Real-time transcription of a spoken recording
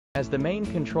As the main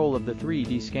control of the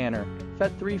 3D scanner,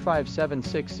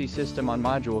 FET3576-C system on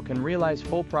module can realize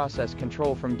full process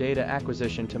control from data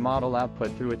acquisition to model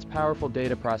output through its powerful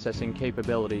data processing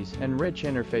capabilities and rich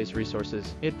interface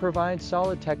resources. It provides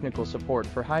solid technical support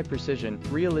for high-precision,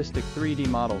 realistic 3D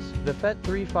models. The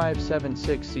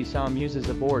FET3576-C SOM uses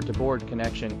a board-to-board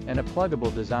connection and a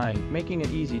pluggable design, making it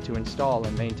easy to install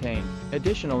and maintain.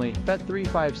 Additionally,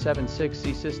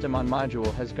 FET3576-C system on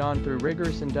module has gone through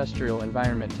rigorous industrial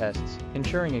environment tests,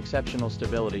 ensuring exceptional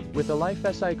stability. With a life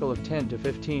cycle of 10 to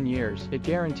 15 years, it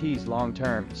guarantees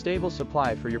long-term, stable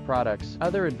supply for your products.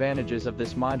 Other advantages of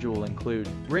this module include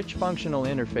rich functional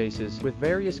interfaces with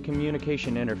various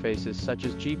communication interfaces such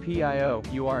as GPIO,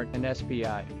 UART, and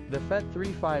SPI. The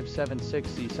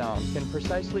FET3576-C SOM can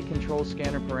precisely control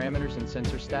scanner parameters and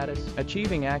sensor status,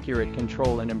 achieving accurate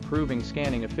control and improving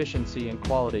scanning efficiency and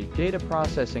quality. Data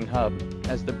Processing Hub.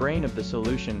 As the brain of the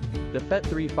solution, the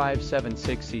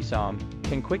FET3576-C SOM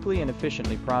can quickly and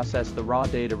efficiently process the raw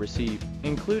data received,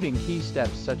 including key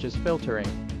steps such as filtering,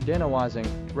 denoising,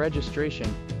 registration,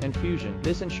 and fusion.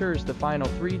 This ensures the final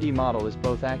 3D model is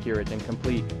both accurate and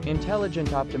complete. Intelligent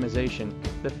Optimization.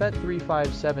 The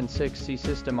FET3576-C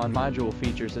system on module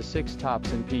features a 6-TOPS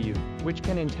NPU, which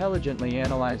can intelligently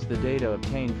analyze the data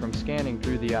obtained from scanning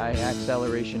through the eye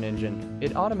acceleration engine.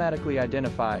 It automatically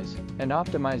identifies and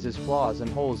optimizes flaws and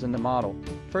holes in the model,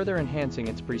 further enhancing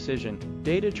its precision.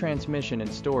 Data transmission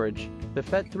and storage. The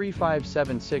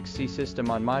FET3576-C system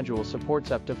on module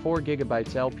supports up to 4 GB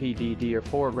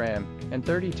LPDDR4 RAM and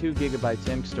 32 GB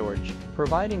INC storage,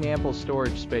 providing ample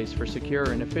storage space for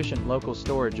secure and efficient local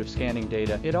storage of scanning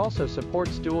data. It also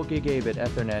supports dual gigabit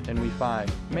Ethernet and Wi-Fi,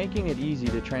 making it easy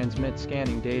to transmit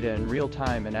scanning data in real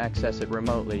time and access it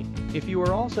remotely. If you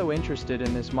are also interested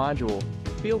in this module,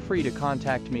 feel free to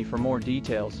contact me for more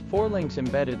details. Forlinx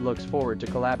Embedded looks forward to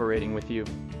collaborating with you.